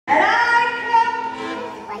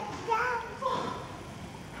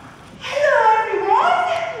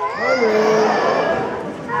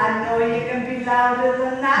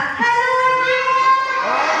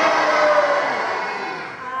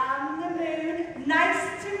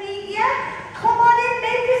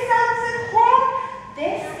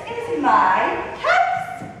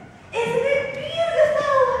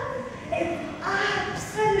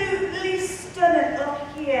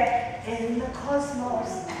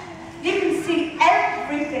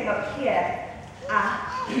up here,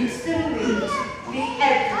 absolutely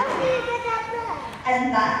everything.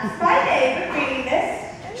 And that's my neighbour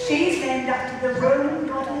Venus. She's named after the Roman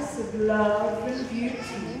goddess of love and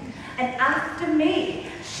beauty. And after me,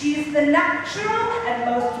 she's the natural and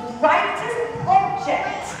most brightest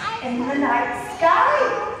object in the night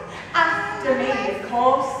sky. After me, of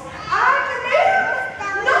course, are the moon.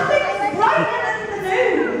 Nothing's brighter than the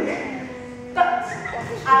moon. But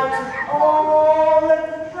out of all of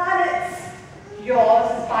the planets,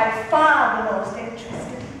 yours is by far the most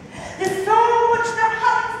interesting. There's so much that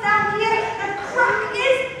happens down here, the crack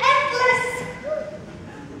is endless.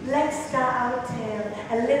 Let's start our tale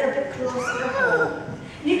a little bit closer to home.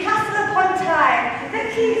 Newcastle upon Tyne, the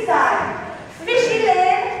quayside, Fishy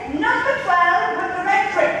Lane, number 12, with